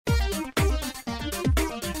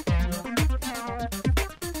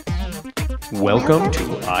Welcome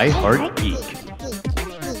to I Heart Geek.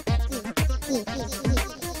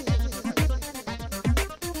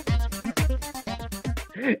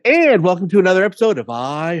 And welcome to another episode of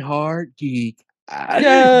I Heart Geek.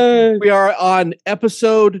 Yay! We are on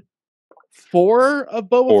episode 4 of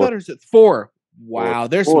Boba Fett, or is it 4? Wow,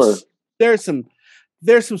 there's some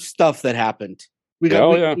stuff that happened. We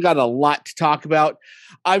got a lot to talk about.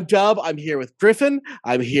 I'm Dub. I'm here with Griffin.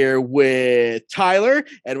 I'm here with Tyler,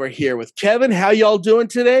 and we're here with Kevin. How y'all doing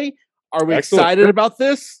today? Are we excited about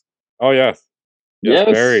this? Oh yes. Yes,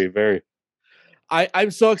 very, very.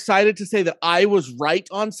 I'm so excited to say that I was right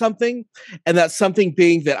on something, and that something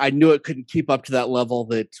being that I knew it couldn't keep up to that level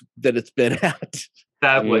that it's been at.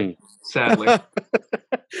 Sadly.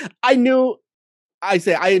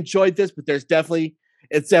 I enjoyed this, but it's definitely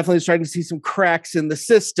starting to see some cracks in the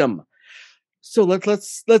system. So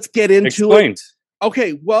let's get into it.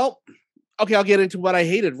 Okay, I'll get into what I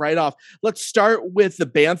hated right off. Let's start with the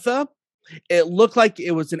Bantha. It looked like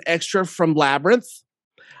it was an extra from Labyrinth.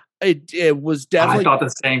 It was definitely. I thought the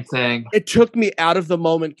same thing. It took me out of the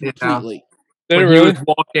moment completely. Yeah. When he was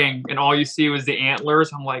walking and all you see was the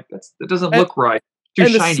antlers, I'm like, that doesn't look right. Too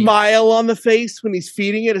and shiny. The smile on the face when he's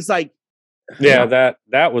feeding it is like. Yeah,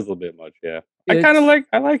 that was a little bit much. Yeah, I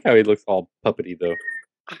like how he looks all puppety though.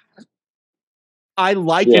 I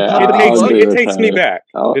like it. It takes me back.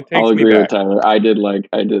 I'll agree with Tyler. I did like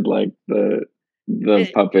the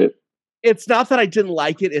puppet. It's not that I didn't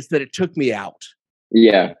like it; it's that it took me out.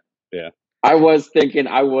 Yeah. I was thinking.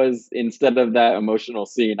 Instead of that emotional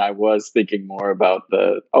scene, I was thinking more about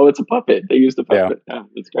it's a puppet. They used a puppet. Yeah,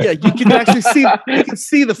 that's great. Yeah, you can actually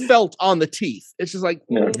see the felt on the teeth. It's just like.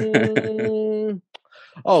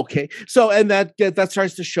 Okay, so and that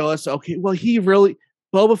starts to show us. Okay, well,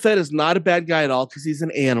 Boba Fett is not a bad guy at all because he's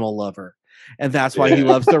an animal lover, and that's why he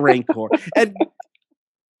loves the Rancor. And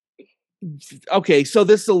okay, so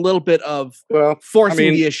this is a little bit of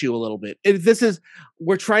forcing the issue a little bit.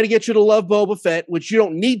 We're trying to get you to love Boba Fett, which you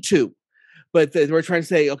don't need to, but we're trying to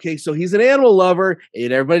say, okay, so he's an animal lover,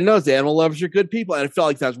 and everybody knows the animal lovers are good people, and I felt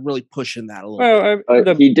like that's really pushing that a little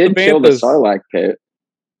bit. He did kill the Sarlacc pit.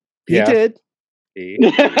 He did.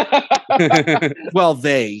 Well,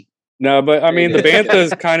 they. No, but I mean, the Bantha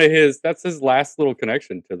is kind of that's his last little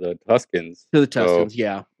connection to the Tuskens.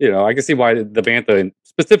 Yeah. You know, I can see why the Bantha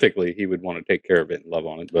specifically, he would want to take care of it and love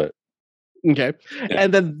on it, but. Okay. Yeah.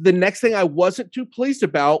 And then the next thing I wasn't too pleased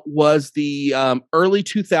about was the early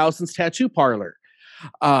 2000s tattoo parlor.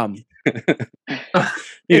 You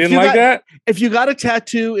didn't like that? If you got a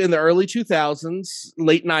tattoo in the early 2000s,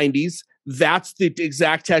 late 90s, that's the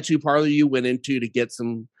exact tattoo parlor you went into to get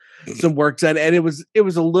some work done, and it was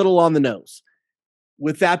a little on the nose.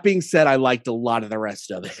 With that being said, I liked a lot of the rest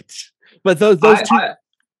of it. But those two.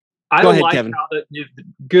 I Go ahead, like Kevin. How the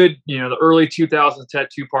early 2000s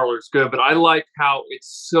tattoo parlor is good, but I like how it's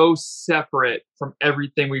so separate from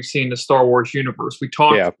everything we've seen in the Star Wars universe. We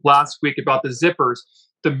talked last week about the zippers,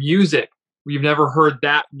 the music. We've never heard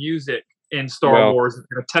that music in Star Wars.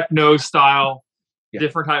 A techno style,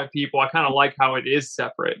 different type of people. I kind of like how it is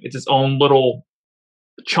separate. It's its own little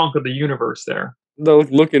chunk of the universe there. Though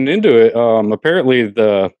looking into it, apparently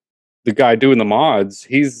the guy doing the mods,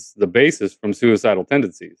 he's the bassist from Suicidal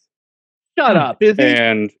Tendencies. Shut up! Is he?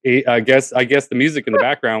 And I guess the music in the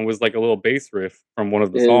background was like a little bass riff from one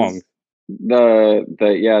of the songs.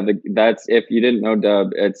 That's if you didn't know,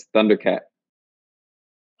 Dub, it's Thundercat.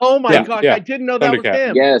 Oh my gosh! I didn't know that was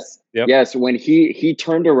him. Yes. When he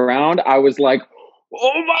turned around, I was like,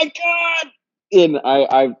 "Oh my god!" And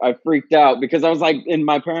I freaked out because I was like, and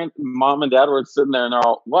my mom and dad were sitting there and they're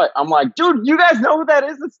all, "What?" I'm like, "Dude, you guys know who that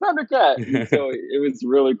is? It's Thundercat." So it was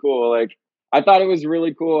really cool. Like, I thought it was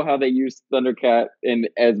really cool how they used Thundercat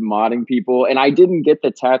as modding people. And I didn't get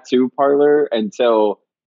the tattoo parlor until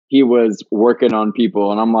he was working on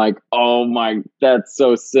people. And I'm like, oh my, that's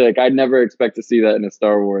so sick. I'd never expect to see that in a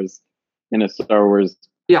Star Wars.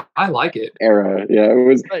 Yeah, I like it. Era. Yeah, it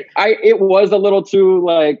was. It was a little too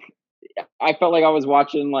like. I felt like I was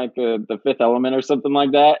watching like the Fifth Element or something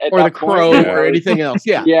like that, or The Crow, or anything else.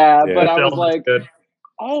 Yeah, but I was like,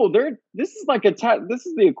 this is like this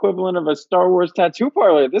is the equivalent of a Star Wars tattoo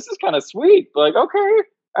parlor. This is kind of sweet. Like, okay,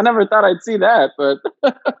 I never thought I'd see that, but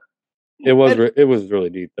it was really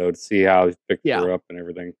neat though to see how he picked her up and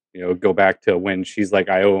everything. You know, go back to when she's like,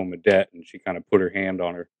 I owe him a debt, and she kind of put her hand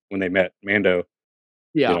on her when they met Mando.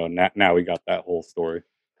 Yeah, you know, now we got that whole story.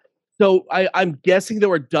 So I'm guessing that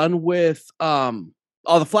we're done with all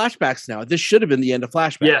the flashbacks now. This should have been the end of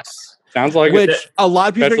flashbacks. Yes. Sounds like a lot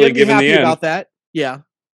of people are going to be happy about that. Yeah.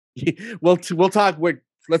 We'll talk.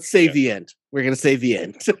 Let's save the end. We're going to save the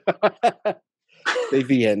end.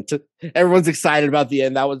 The end. Everyone's excited about the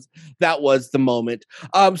end. That was the moment.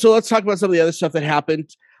 So let's talk about some of the other stuff that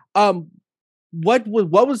happened. What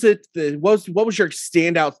was it? What was your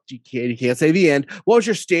standout? You can't say the end. What was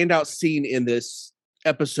your standout scene in this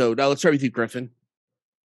episode? Let's start with you, Griffin.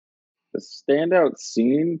 The standout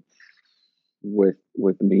scene with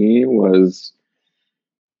me was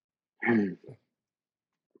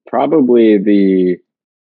probably the.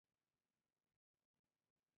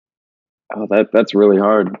 Oh, that's really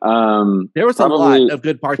hard. There was a lot of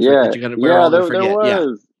good parts. Yeah, that you're gonna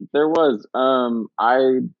there was.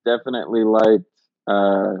 I definitely liked.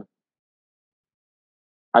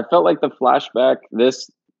 I felt like the flashback, this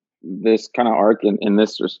kind of arc in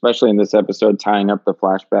this, especially in this episode, tying up the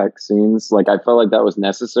flashback scenes. Like I felt like that was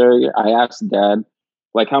necessary. I asked Dad,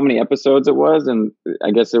 like, how many episodes it was, and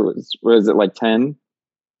I guess it was it like 10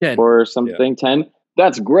 or something? 10.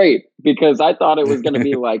 That's great because I thought it was going to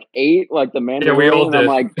be like 8, like the Mandalorian. Yeah, we all did.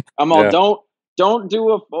 I'm all don't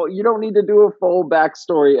do a full. You don't need to do a full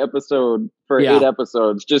backstory episode for 8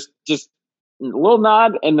 episodes. Just a little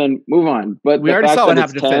nod and then move on. But we already saw what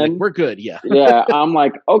happened to Fennec. We're good. Yeah. Yeah. I'm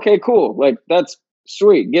like, okay, cool. Like that's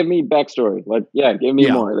sweet. Give me backstory. Like, yeah, give me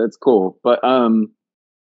more. That's cool. But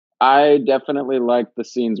I definitely like the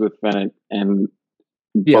scenes with Fennec and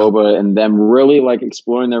Boba and them really like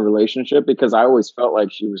exploring their relationship because I always felt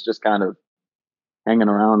like she was just kind of hanging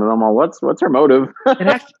around and I'm all, what's her motive?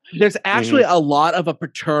 There's actually a lot of a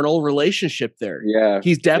paternal relationship there. Yeah.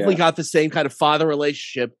 He's definitely got the same kind of father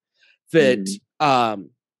relationship that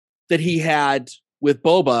that he had with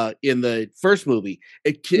Boba in the first movie.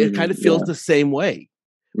 It kind of feels the same way,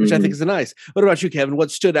 which I think is nice. What about you, Kevin?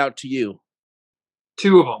 What stood out to you?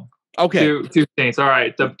 2 of them. Okay. Two things. All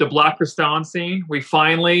right. The Black Krrsantan scene. We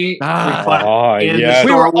finally in the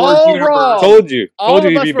Star Wars universe. Wrong. Told you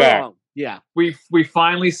he'd be back. Wrong. Yeah. We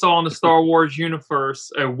finally saw in the Star Wars universe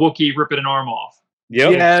a Wookiee ripping an arm off.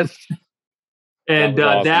 Yep. Yes. And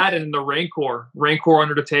awesome. That and the Rancor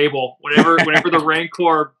under the table. Whenever the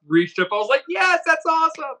Rancor reached up, I was like, yes, that's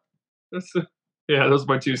awesome. Those are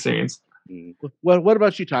my 2 scenes. What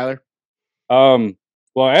about you, Tyler? Well,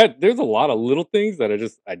 there's a lot of little things that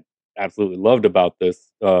I absolutely loved about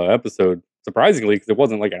this episode, surprisingly, because it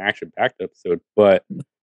wasn't like an action-packed episode. But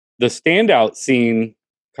the standout scene,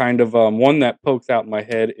 kind of one that pokes out in my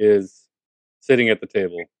head, is sitting at the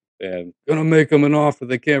table and gonna make them an offer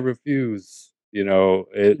they can't refuse. You know,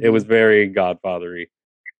 it was very Godfather-y.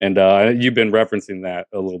 And you've been referencing that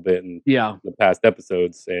a little bit in the past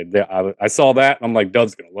episodes. And I saw that, and I'm like,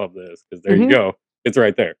 Doug's gonna love this because there you go, it's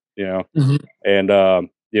right there. You know, and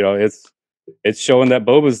you know, it's showing that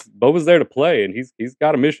Boba's there to play, and he's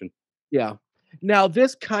got a mission. Yeah. Now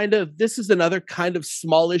this is another kind of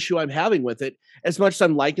small issue I'm having with it. As much as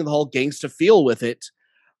I'm liking the whole gangsta feel with it,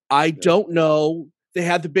 I don't know. They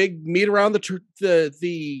had the big meet around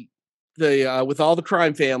the with all the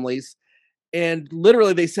crime families, and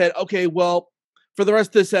literally they said, okay, well, for the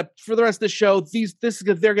rest of this show,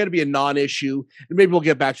 they're going to be a non-issue, and maybe we'll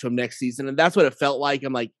get back to them next season. And that's what it felt like.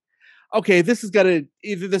 I'm like, okay, this is gonna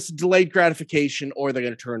either this delayed gratification or they're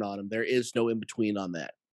gonna turn on him. There is no in between on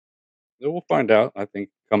that. We'll find out, I think,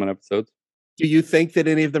 coming episodes. Do you think that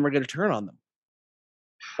any of them are gonna turn on them?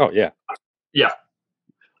 Oh yeah. Yeah.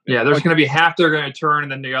 There's gonna be half they're gonna turn,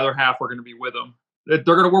 and then the other half we're gonna be with them. I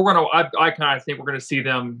kind of think we're gonna see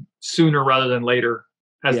them sooner rather than later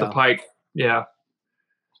as the Pike. Yeah.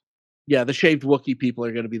 Yeah, the shaved Wookiee people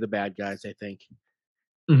are gonna be the bad guys, I think.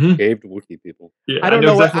 Shaved Wookiee people. Yeah, I don't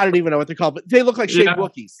even know what they're called, but they look like shaved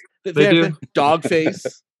Wookiees. They have the dog face.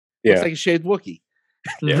 Looks like a shaved Wookiee.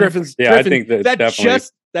 Yeah. Griffin, I think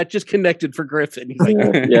that just connected for Griffin. He's like,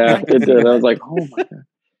 it did. I was like, oh my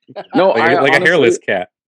god. No, like honestly, a hairless cat.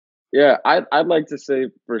 Yeah, I'd like to say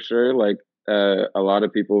for sure, like a lot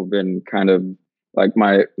of people have been kind of like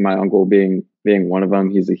my uncle being one of them.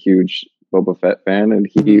 He's a huge Boba Fett fan, and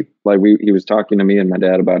he was talking to me and my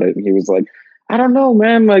dad about it, and he was like, I don't know,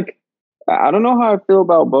 man. Like, I don't know how I feel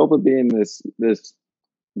about Boba being this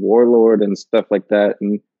warlord and stuff like that.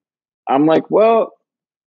 And I'm like, well,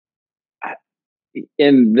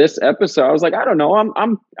 in this episode, I was like, I don't know.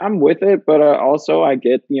 I'm with it, but also I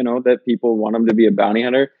get, you know, that people want him to be a bounty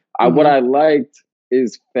hunter. What I liked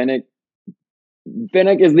is Fennec.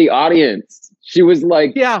 Fennec is the audience. She was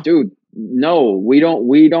like, dude, no, we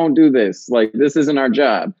don't do this. Like, this isn't our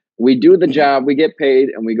job. We do the job, we get paid,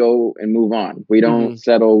 and we go and move on. We don't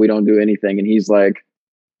settle, we don't do anything. And he's like,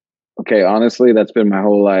 okay, honestly, that's been my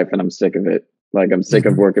whole life, and I'm sick of it. Like, I'm sick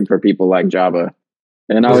of working for people like Jabba.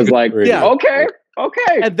 And I was like, okay.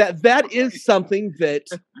 And that is something that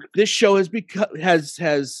this show has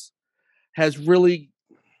really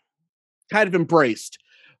kind of embraced.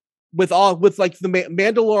 With like the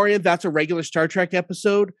Mandalorian, that's a regular Star Trek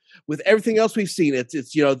episode. With everything else we've seen, it's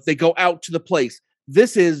they go out to the place.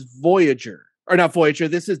 This is Voyager, or not Voyager.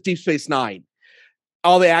 This is Deep Space Nine.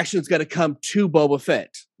 All the action is going to come to Boba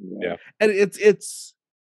Fett. Yeah, and it's.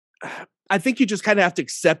 I think you just kind of have to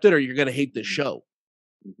accept it, or you're going to hate this show.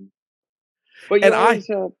 But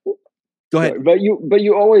go ahead. But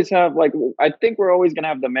you always have, like, I think we're always going to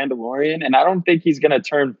have the Mandalorian, and I don't think he's going to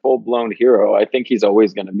turn full blown hero. I think he's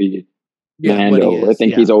always going to be Mando. I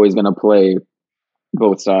think he's always going to play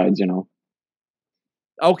both sides.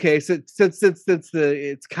 Okay, so since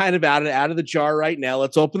it's kind of out of the jar right now,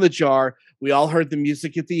 let's open the jar. We all heard the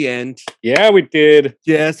music at the end. Yeah, we did.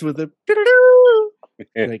 Yes, with the.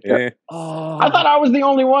 Oh, I thought I was the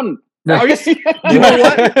only one. No. You know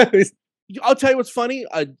what? I'll tell you what's funny.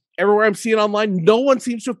 Everywhere I'm seeing online, no one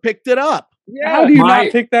seems to have picked it up. Yeah. How do you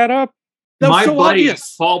not pick that up? My so buddy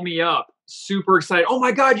called me up, super excited. Oh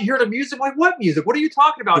my God, you hear the music? I'm like, what music? What are you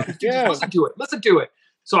talking about? Just listen to it.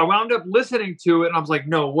 So I wound up listening to it, and I was like,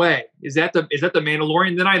 no way. Is that the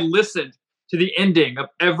Mandalorian? Then I listened to the ending of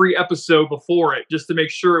every episode before it just to make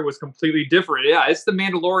sure it was completely different. Yeah, it's the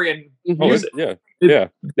Mandalorian music. Yeah.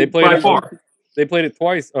 They played by it far. They played it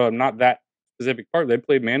twice. Not that specific part. They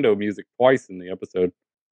played Mando music twice in the episode.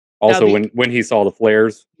 Also, when he saw the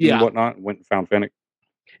flares and whatnot, went and found Fennec.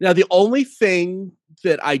 Now, the only thing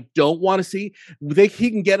that I don't want to see,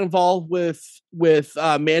 he can get involved with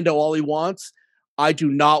Mando all he wants. I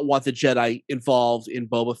do not want the Jedi involved in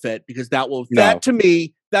Boba Fett, because that to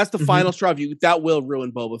me, that's the final straw of you. That will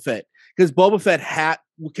ruin Boba Fett, because Boba Fett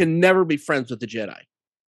can never be friends with the Jedi.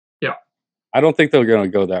 Yeah. I don't think they're going to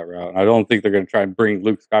go that route. I don't think they're going to try and bring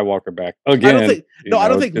Luke Skywalker back again. I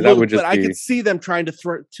don't think Luke, but I could see them trying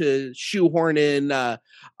to shoehorn in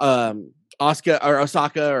Ahsoka or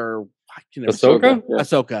Ahsoka. Yeah.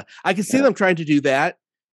 Ahsoka. I can see them trying to do that,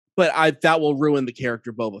 but that will ruin the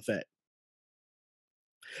character Boba Fett,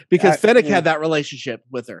 because Fennec had that relationship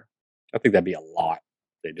with her. I think that'd be a lot.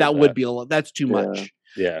 That would be a lot. That's too much.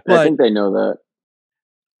 Yeah, but I think they know that.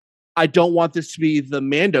 I don't want this to be the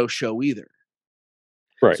Mando show either.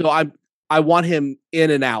 Right. So I want him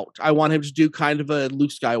in and out. I want him to do kind of a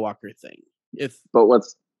Luke Skywalker thing. But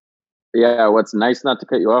what's nice, not to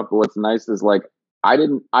cut you off, but what's nice is, like, I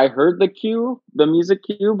heard the music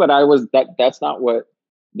cue, but that's not what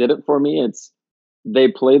did it for me. They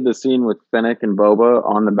played the scene with Fennec and Boba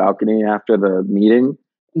on the balcony after the meeting,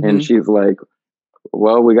 and she's like,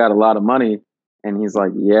 well, we got a lot of money. And he's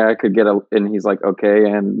like, yeah, I could and he's like, okay,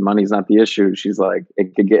 and money's not the issue. She's like,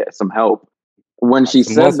 it could get some help. When she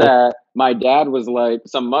said that, my dad was like,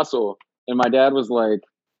 some muscle. And my dad was like,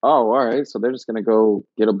 oh, all right, so they're just going to go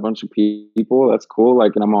get a bunch of people. That's cool.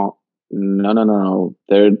 Like, and I'm all, no.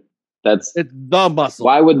 It's the muscle.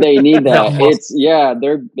 Why would they need that?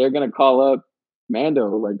 They're going to call up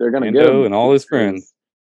Mando. Like, they're going to get him and all his friends.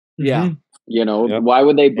 Yeah. Why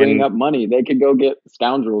would they bring up money? They could go get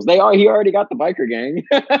scoundrels. He already got the biker gang.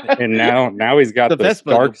 And now he's got the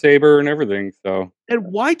Darksaber and everything. So,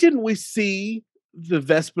 and why didn't we see the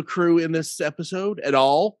Vespa crew in this episode at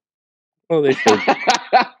all? Well,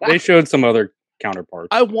 they showed some other counterparts.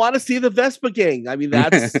 I want to see the Vespa gang. I mean,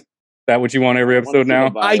 that's that what you want every episode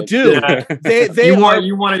now? I do. Yeah.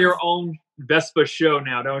 You want your own Vespa show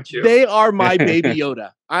now, don't you? They are my baby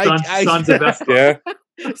Yoda. Sons of Vespa. Yeah.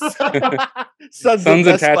 Sons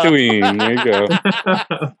of Tatooine. There you go.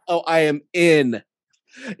 Oh, I am in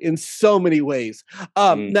so many ways.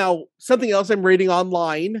 Now, something else I'm reading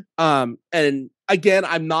online, and again,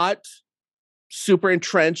 I'm not super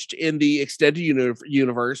entrenched in the extended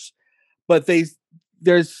universe, but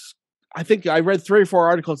I think I read 3 or 4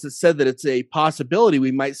 articles that said that it's a possibility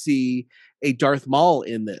we might see a Darth Maul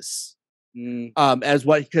in this.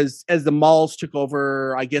 Because as the Mauls took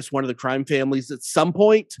over, I guess, one of the crime families at some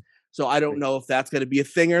point. So I don't know if that's going to be a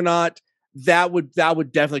thing or not. That would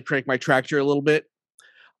definitely crank my tractor a little bit.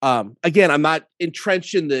 Again, I'm not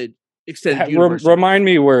entrenched in the extended universe. Remind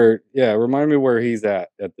me where he's at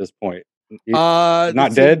this point. He's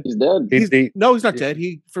not dead. He's dead. No, he's not dead.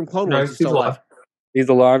 He from Clone Wars. He's still alive. He's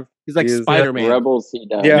alive. He's like Spider-Man. Rebels. He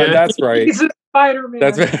died. Yeah, that's right. He's a Spider-Man.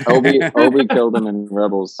 That's right. Obi killed him in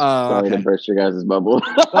Rebels. Sorry to burst your guys' bubble.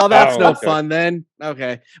 Well, that's no fun then.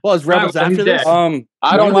 Okay. Well, is Rebels after this? I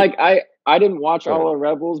don't like. I didn't watch all of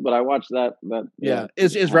Rebels, but I watched that. Yeah.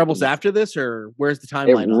 Is Rebels after this, or where's the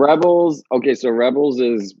timeline? Rebels. Okay, so Rebels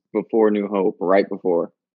is before New Hope, right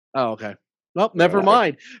before. Oh, okay. Well, never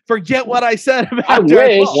mind. Forget what I said about I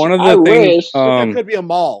wish. One of the things there could be a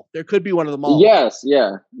mall. There could be one of the malls. Yes,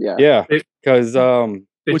 yeah. Because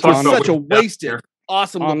which is such a wasted,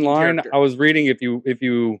 awesome online. Character. I was reading if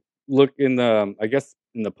you look in the, I guess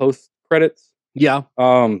in the post credits, yeah,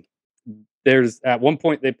 there's at one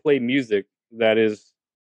point they play music that is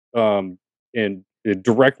in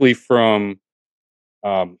directly from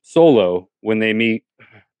Solo when they meet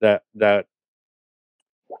that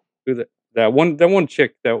one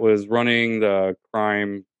chick that was running the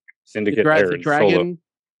crime syndicate the dragon,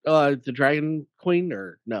 the dragon queen,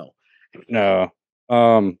 or no,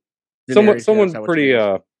 someone pretty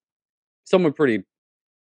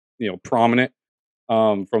prominent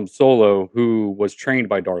from Solo who was trained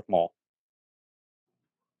by Darth Maul,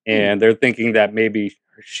 and they're thinking that maybe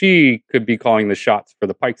she could be calling the shots for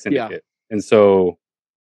the Pike Syndicate, and so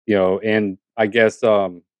and I guess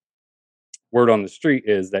word on the street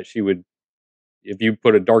is that she would, if you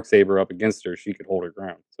put a Darksaber up against her, she could hold her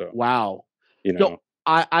ground. So wow, So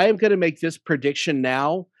I am going to make this prediction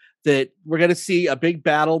now that we're going to see a big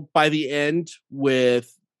battle by the end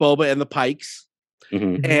with Boba and the Pikes.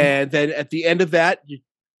 Mm-hmm. And then at the end of that,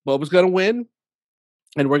 Boba's going to win.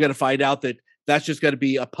 And we're going to find out that that's just going to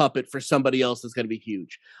be a puppet for somebody else that's going to be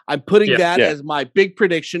huge. I'm putting that as my big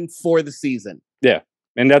prediction for the season. Yeah.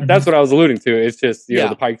 And that's what I was alluding to. It's just,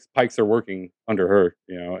 the Pikes are working under her,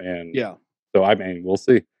 and so I mean, we'll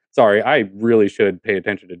see. Sorry, I really should pay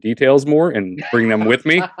attention to details more and bring them with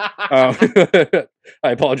me. I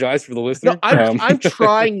apologize for the listener. No, I'm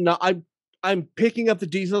trying not. I'm picking up the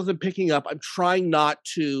details and picking up. I'm trying not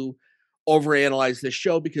to overanalyze this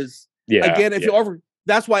show because, again, if you over,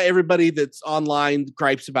 that's why everybody that's online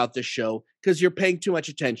gripes about this show because you're paying too much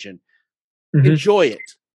attention. Mm-hmm. Enjoy it.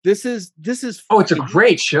 This is. Oh, it's a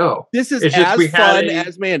great show. This is as fun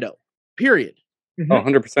as Mando. Period. Mm-hmm.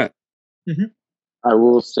 100%. Mm-hmm. I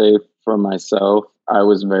will say for myself, I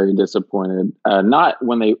was very disappointed. Not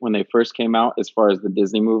when they first came out, as far as the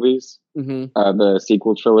Disney movies, the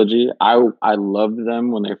sequel trilogy. I loved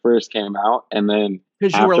them when they first came out, and then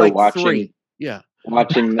because you were like watching 3,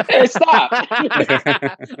 watching. Hey, stop!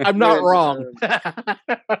 I'm not wrong. But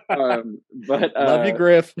love you,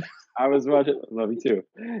 Griff. I was watching. Love you too.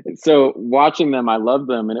 So watching them, I loved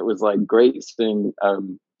them, and it was like great seeing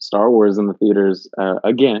Star Wars in the theaters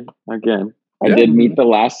again. I did meet the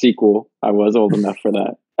last sequel. I was old enough for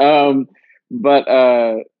that. But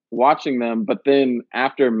watching them, but then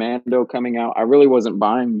after Mando coming out, I really wasn't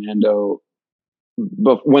buying Mando.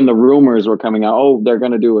 But when the rumors were coming out, they're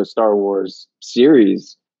going to do a Star Wars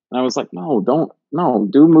series. And I was like, do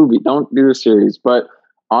a movie. Don't do a series. But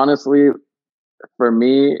honestly, for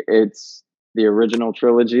me, it's the original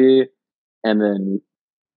trilogy and then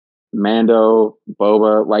Mando,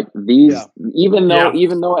 Boba, like these, even though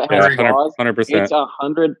it has flaws, 100%. It's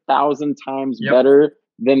 100,000 times better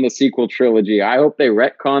than the sequel trilogy. I hope they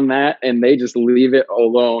retcon that and they just leave it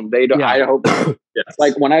alone. They don't. I hope,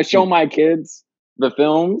 like when I show my kids the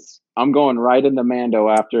films, I'm going right into Mando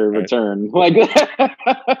after Return. Like,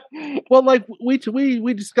 well, like we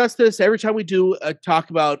discuss this every time we do talk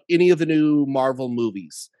about any of the new Marvel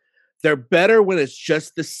movies. They're better when it's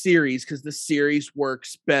just the series because the series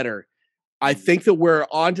works better. I think that we're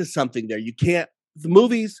onto something there. You can't the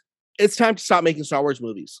movies. It's time to stop making Star Wars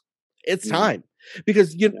movies. It's time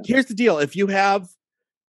because here's the deal: if you have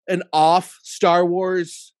an off Star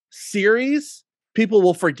Wars series, people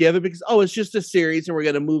will forgive it because it's just a series and we're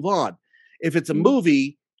going to move on. If it's a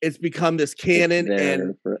movie, it's become this canon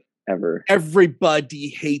and forever. Everybody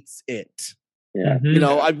hates it. Yeah, we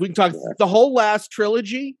can talk the whole last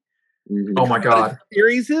trilogy. Mm-hmm. Oh my god!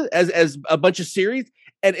 Series as a bunch of series,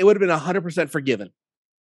 and it would have been 100% forgiven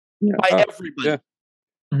by everybody. Yeah.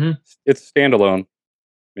 Mm-hmm. It's standalone.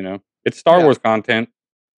 It's Star Wars content.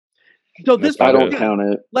 So this I don't count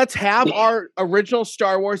it. Let's have our original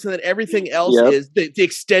Star Wars, and then everything else is the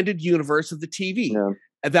extended universe of the TV. Yeah.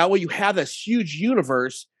 And that way, you have this huge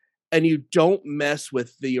universe, and you don't mess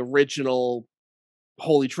with the original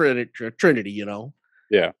Holy Trinity.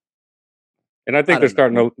 Yeah. And I think they're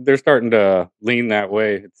starting to lean that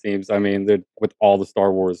way. It seems. I mean, with all the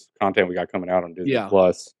Star Wars content we got coming out on Disney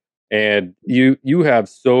Plus, and you have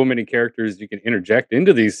so many characters you can interject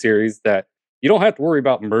into these series that you don't have to worry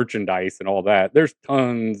about merchandise and all that. There's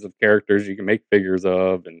tons of characters you can make figures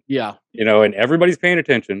of, and and everybody's paying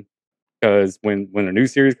attention because when a new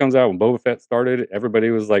series comes out, when Boba Fett started,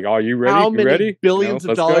 everybody was like, "Are you ready? How many billions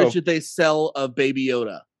of dollars did they sell of Baby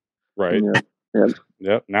Yoda?" Right. Yeah.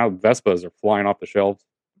 Yep. Now Vespas are flying off the shelves.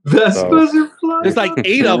 Vespas are flying. There's like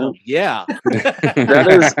 8 of them. Yeah.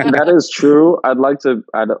 that is true. I'd like to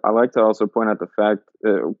also point out the fact,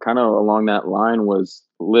 kind of along that line, was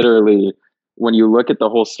literally when you look at the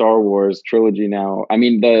whole Star Wars trilogy now. I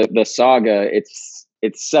mean, the saga. It's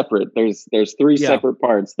separate. There's 3 separate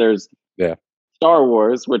parts. There's Star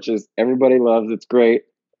Wars, which is everybody loves. It's great.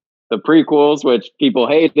 the prequels, which people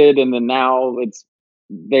hated, and then now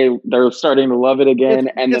they're starting to love it again.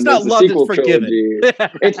 And then there's the sequel trilogy.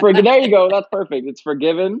 It's there you go. That's perfect. It's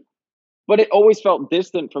forgiven, but it always felt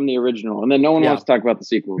distant from the original. And then no one wants to talk about the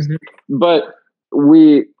sequels. Mm-hmm. But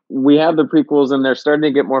we have the prequels, and they're starting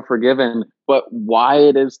to get more forgiven. But why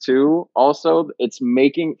it is too, also, it's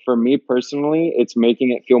making, for me personally, it's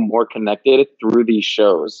making it feel more connected through these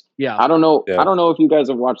shows. Yeah. I don't know. Yeah. I don't know if you guys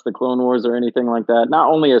have watched the Clone Wars or anything like that. Not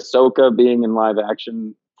only Ahsoka being in live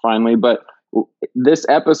action finally, but this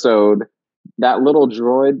episode, that little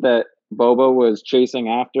droid that Boba was chasing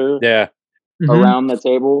after around the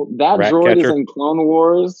table, that Rat droid catcher. Is in Clone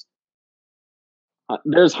Wars.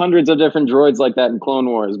 There's hundreds of different droids like that in Clone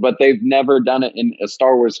Wars, but they've never done it in a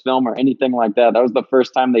Star Wars film or anything like that. That was the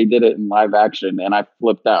first time they did it in live action, and I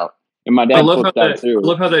flipped out. And my dad flipped out too. I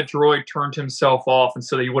love how that droid turned himself off, and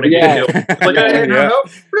so that you wouldn't get killed.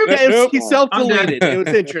 He self-deleted. It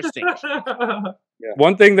was interesting. Yeah.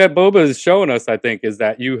 One thing that Boba is showing us, I think, is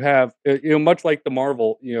that you have, much like the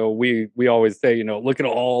Marvel, we always say, look at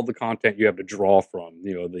all the content you have to draw from,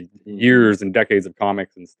 the years and decades of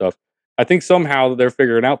comics and stuff. I think somehow they're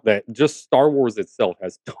figuring out that just Star Wars itself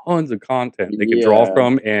has tons of content they can draw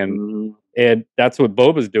from, and that's what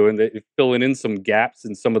Boba's doing. They're filling in some gaps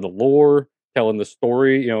in some of the lore, telling the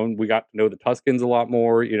story. And we got to know the Tuskens a lot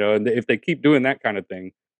more. And if they keep doing that kind of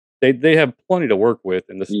thing, they have plenty to work with,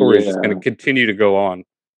 and the story is just going to continue to go on.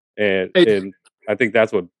 And I think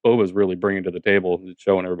that's what Boba's really bringing to the table,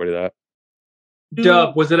 showing everybody that.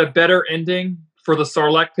 Dub, was it a better ending for the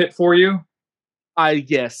Sarlacc pit for you?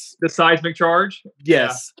 Yes. The seismic charge?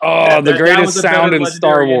 Yes. Yeah. Oh, the greatest sound in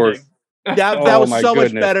Star Wars. That was so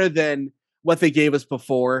much better than what they gave us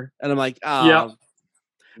before. And I'm like, that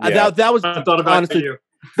was I thought about honestly, you.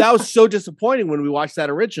 That was so disappointing when we watched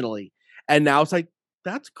that originally. And now it's like,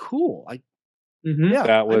 that's cool.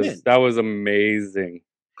 That was amazing.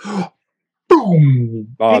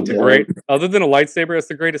 Boom. Oh, it's great. Other than a lightsaber, that's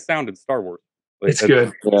the greatest sound in Star Wars. It's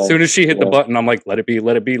good. As soon as she hit the button, I'm like, let it be,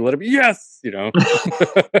 let it be, let it be. Yes, So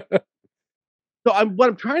what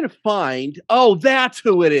I'm trying to find. Oh, that's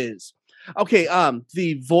who it is. Okay,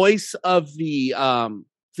 the voice of the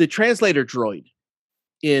translator droid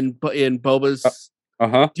in Boba's.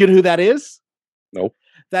 Do you know who that is? Nope.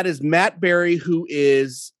 That is Matt Berry, who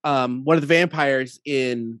is one of the vampires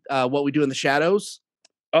in What We Do in the Shadows.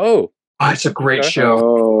 Oh, it's a great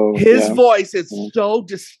show. His voice is so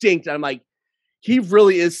distinct. I'm like, he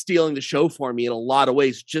really is stealing the show for me in a lot of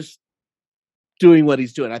ways, just doing what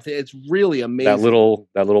he's doing. I think it's really amazing. That little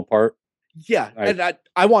part. Yeah. And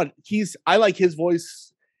I like his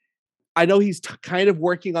voice. I know he's kind of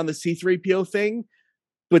working on the C-3PO thing,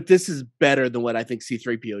 but this is better than what I think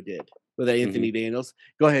C-3PO did with Anthony Daniels.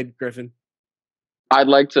 Go ahead, Griffin. I'd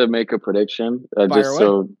like to make a prediction,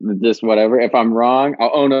 just whatever. If I'm wrong,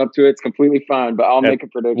 I'll own up to it. It's completely fine, but I'll make a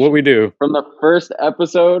prediction. What we do. From the first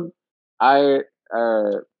episode, I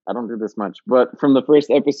don't do this much, but from the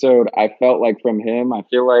first episode, I felt like from him, I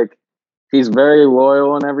feel like he's very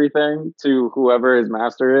loyal and everything to whoever his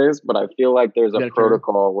master is, but I feel like there's a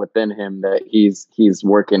protocol within him that he's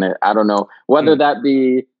working it. I don't know whether that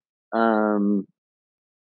be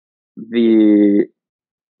the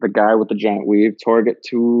guy with the giant weave, Torget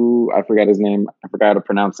 2. I forgot his name. I forgot how to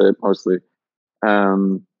pronounce it mostly.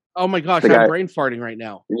 Oh my gosh, I'm brain farting right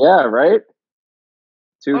now. Yeah, right.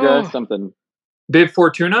 Something. Bib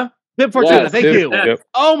Fortuna? Bib Fortuna, thank you. Yep.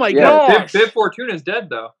 Oh my god. Bib Fortuna is dead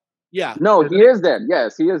though. Yeah. No, he is dead.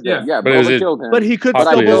 Yes, he is dead. Yeah, Boba killed him. But he could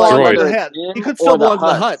still belong to the head. He could still belong to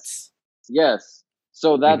the Hutts. Yes.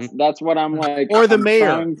 So that's what I'm like. Or the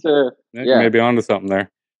mayor. Maybe onto something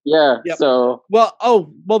there. Yeah. Yep. So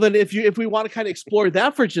well then if we want to kind of explore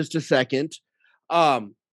that for just a second,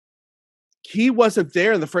 he wasn't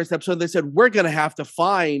there in the first episode. They said, we're going to have to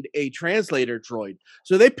find a translator droid.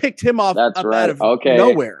 So they picked him off out of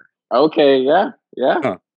nowhere. Okay. Yeah.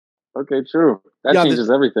 Huh. Okay. True. That changes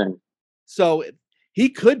everything. So he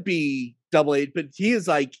could be Double H, but he is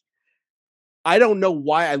like, I don't know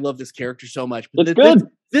why I love this character so much. But it's good.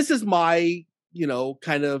 This is my,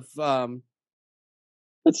 kind of...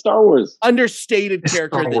 it's Star Wars. Understated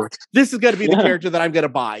character. This is going to be the character that I'm going to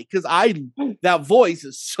buy because that voice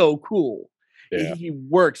is so cool. Yeah. He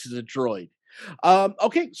works as a droid.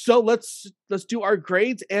 Okay, so let's do our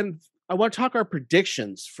grades, and I want to talk our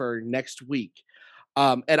predictions for next week.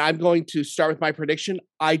 And I'm going to start with my prediction.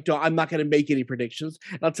 I'm not going to make any predictions,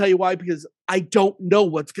 and I'll tell you why, because I don't know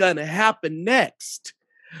what's going to happen next.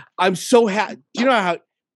 I'm so happy. You know how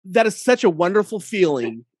that is such a wonderful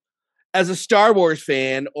feeling as a Star Wars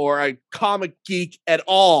fan or a comic geek at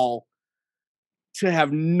all to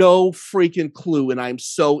have no freaking clue, and I'm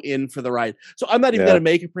so in for the ride. So I'm not even going to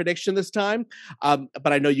make a prediction this time,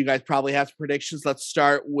 but I know you guys probably have some predictions. Let's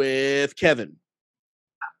start with Kevin.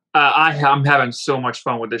 I'm having so much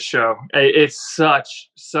fun with this show. It's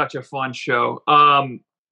such a fun show. I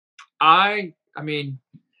mean,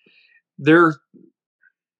 I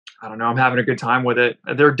don't know. I'm having a good time with it.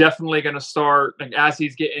 They're definitely going to start, like, as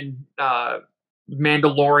he's getting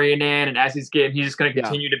Mandalorian in, and as he's just going to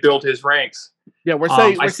continue to build his ranks. Yeah, we're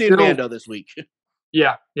seeing Mando this week.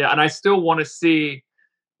 Yeah, and I still want to see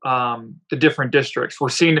the different districts. We're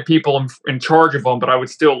seeing the people in charge of them, but I would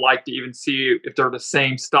still like to even see if they're the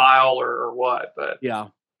same style or what. But yeah,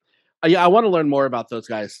 I want to learn more about those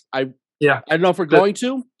guys. I don't know if we're going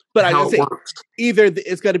to, but I say either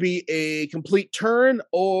it's going to be a complete turn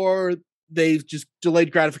or they've just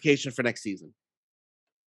delayed gratification for next season.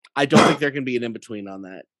 I don't think there can be an in between on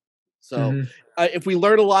that. So if we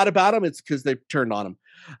learn a lot about them, it's because they've turned on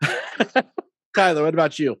them. Tyler, what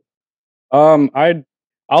about you?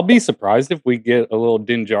 I'll be surprised if we get a little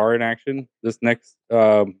Din Djarin action this next.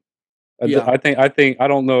 I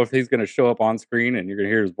don't know if he's going to show up on screen and you're going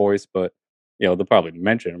to hear his voice, but they'll probably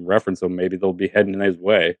mention him, reference him. Maybe they'll be heading his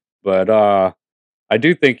way. But I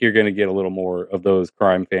do think you're going to get a little more of those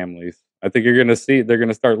crime families. I think you're going to see they're going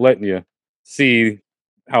to start letting you see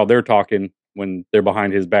how they're talking when they're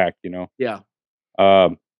behind his back. Yeah.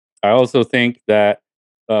 I also think that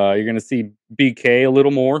you're going to see BK a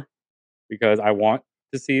little more because I want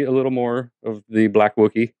to see a little more of the Black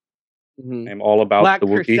Wookiee. I'm all about Black the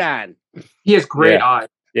Wookiee. Krishan. He has great eyes.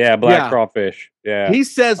 Yeah, black crawfish. Yeah, he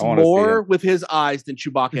says more with his eyes than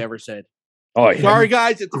Chewbacca ever said. Oh, yeah. Sorry,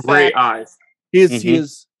 guys, it's great eyes.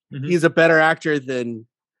 He's a better actor than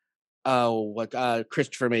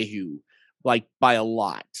Christopher Mayhew, like by a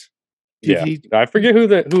lot. I forget who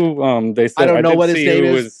they said. I don't know what his name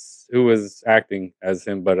is. Who was acting as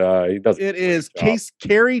him, but he doesn't. It is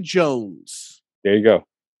Carey Jones. There you go.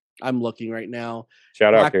 I'm looking right now.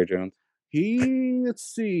 Shout out Carey Jones. Let's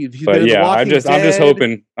see. But yeah, I'm just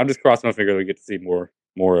hoping. I'm just crossing my finger that we get to see more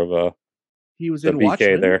of he was in BK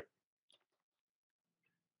Watchmen. There.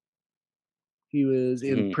 He was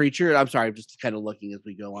in Preacher. I'm sorry, I'm just kind of looking as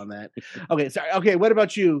we go on that. Okay, sorry. Okay, what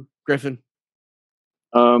about you, Griffin?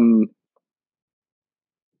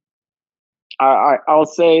 I'll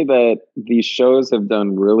say that these shows have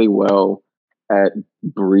done really well at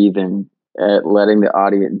breathing, at letting the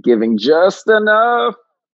audience, giving just enough,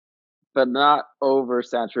 but not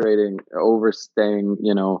oversaturating, overstaying,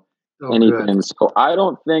 anything. Good. So I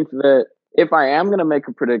don't think that if I am going to make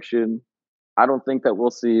a prediction, I don't think that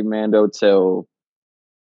we'll see Mando till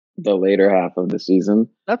the later half of the season.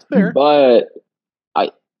 That's fair. But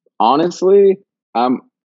I honestly, I'm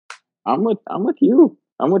with you.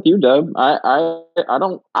 I'm with you, Dub. I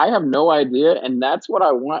have no idea, and that's what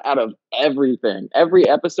I want out of everything. Every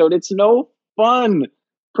episode, it's no fun.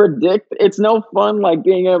 It's no fun like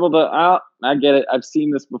being able to I get it. I've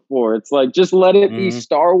seen this before. It's like just let it be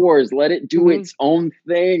Star Wars. Let it do its own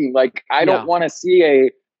thing. Like I don't want to see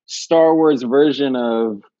a Star Wars version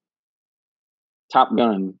of Top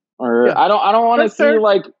Gun, or I don't want to see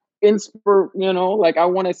like like I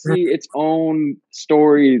want to see its own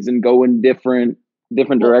stories and go in different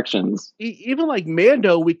directions. Even like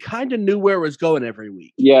Mando, we kind of knew where it was going every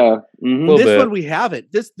week. Yeah. This one we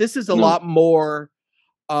haven't. This is a lot more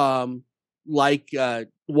like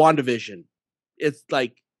WandaVision. It's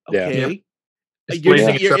like okay,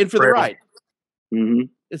 you're in for the ride.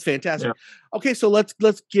 It's fantastic. Yeah. Okay, so let's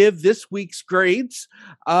give this week's grades.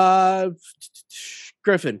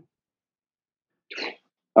 Griffin.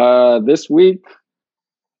 This week,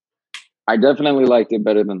 I definitely liked it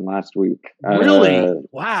better than last week. Really?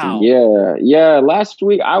 Wow. Yeah. Last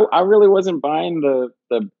week, I really wasn't buying the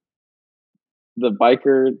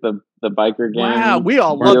biker gang. Wow, we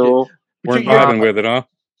all loved it. We're vibing with it, huh?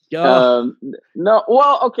 No.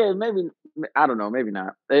 Well, okay, maybe. I don't know. Maybe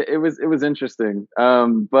not. It was interesting.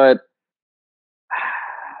 But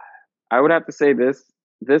I would have to say this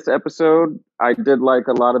episode, I did like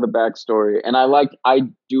a lot of the backstory, and I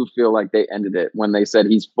do feel like they ended it when they said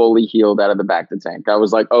he's fully healed out of the bacta tank. I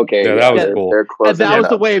was like, okay, that was cool. They're close. And that was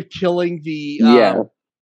the way of killing the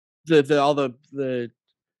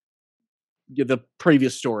the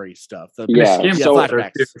previous story stuff. The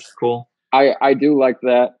flashbacks. Cool. I do like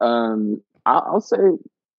that. I'll say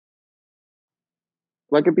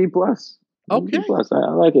like a B+. Okay. B+.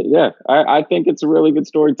 I like it. Yeah. I think it's a really good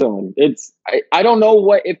storytelling. I don't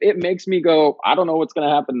know if it makes me go, I don't know what's going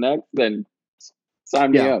to happen next, then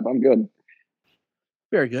sign me up. I'm good.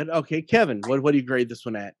 Very good. Okay. Kevin, what do you grade this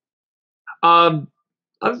one at? I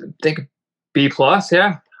think B+,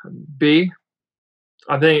 yeah. B.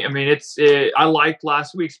 I mean, I liked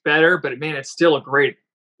last week's better, but man, it's still a great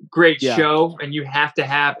show, and you have to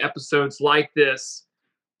have episodes like this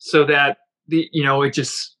so that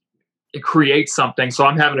it creates something. So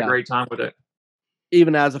I'm having a great time with it.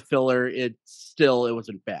 Even as a filler, it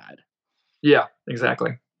wasn't bad. Yeah,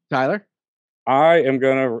 exactly. Tyler? I'm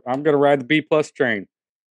gonna ride the B+ train.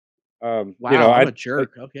 Wow, I'm a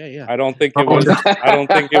jerk. Okay, yeah. I don't think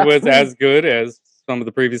it was as good as some of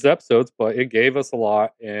the previous episodes, but it gave us a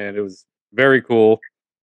lot, and it was very cool.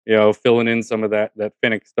 Filling in some of that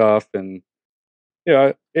Finnick stuff, and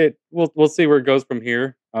we'll see where it goes from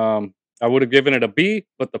here. I would have given it a B,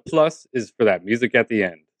 but the plus is for that music at the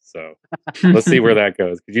end. So let's see where that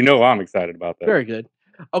goes, because I'm excited about that. Very good.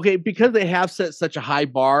 Okay, because they have set such a high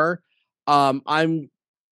bar, I'm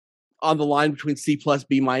on the line between C+,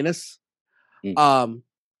 B-.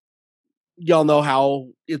 Y'all know how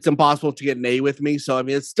it's impossible to get an A with me, so I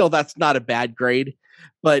mean, that's not a bad grade.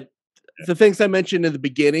 But the things I mentioned in the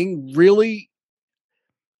beginning, really,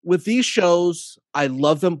 with these shows, I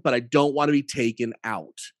love them, but I don't want to be taken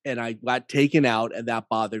out. And I got taken out, and that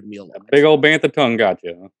bothered me a lot. Big old bantha tongue got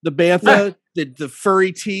you. Huh? The bantha, the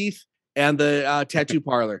furry teeth, and the tattoo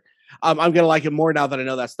parlor. I'm gonna like it more now that I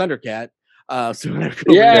know that's Thundercat. That's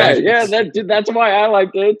why I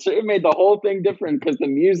liked it. It made the whole thing different because the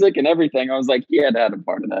music and everything. I was like, he had to have a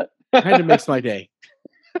part of that. Kind of makes my day.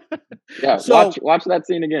 Yeah, so, watch that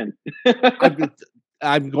scene again.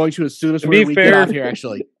 I'm going to as soon as we get off here.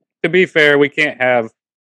 Actually, to be fair, we can't have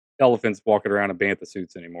elephants walking around in bantha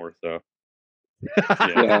suits anymore. So,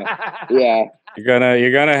 yeah,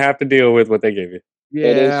 you're gonna have to deal with what they gave you.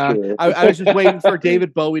 Yeah, I was just waiting for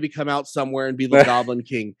David Bowie to come out somewhere and be the Goblin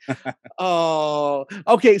King. Oh,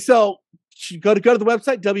 okay. So go to the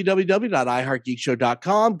website,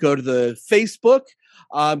 www.iheartgeekshow.com. Go to the Facebook.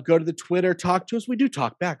 Go to the Twitter. Talk to us. We do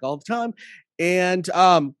talk back all the time. And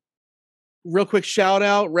real quick shout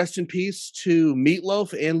out, rest in peace to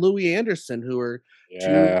Meatloaf and Louis Anderson, who are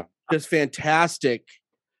two just fantastic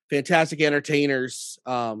entertainers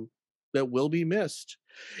that will be missed.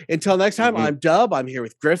 Until next time, I'm Dub. I'm here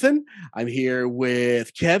with Griffin. I'm here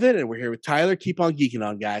with Kevin, and we're here with Tyler. Keep on geeking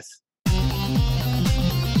on, guys.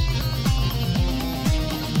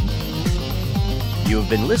 You have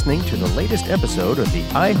been listening to the latest episode of the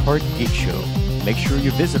iHeart Geek Show. Make sure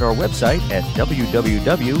you visit our website at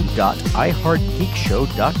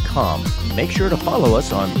www.iheartgeekshow.com. Make sure to follow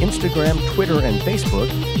us on Instagram, Twitter, and Facebook.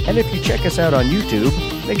 And if you check us out on YouTube,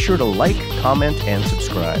 make sure to like, comment, and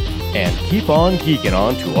subscribe. And keep on geeking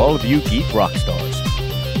on to all of you geek rock stars.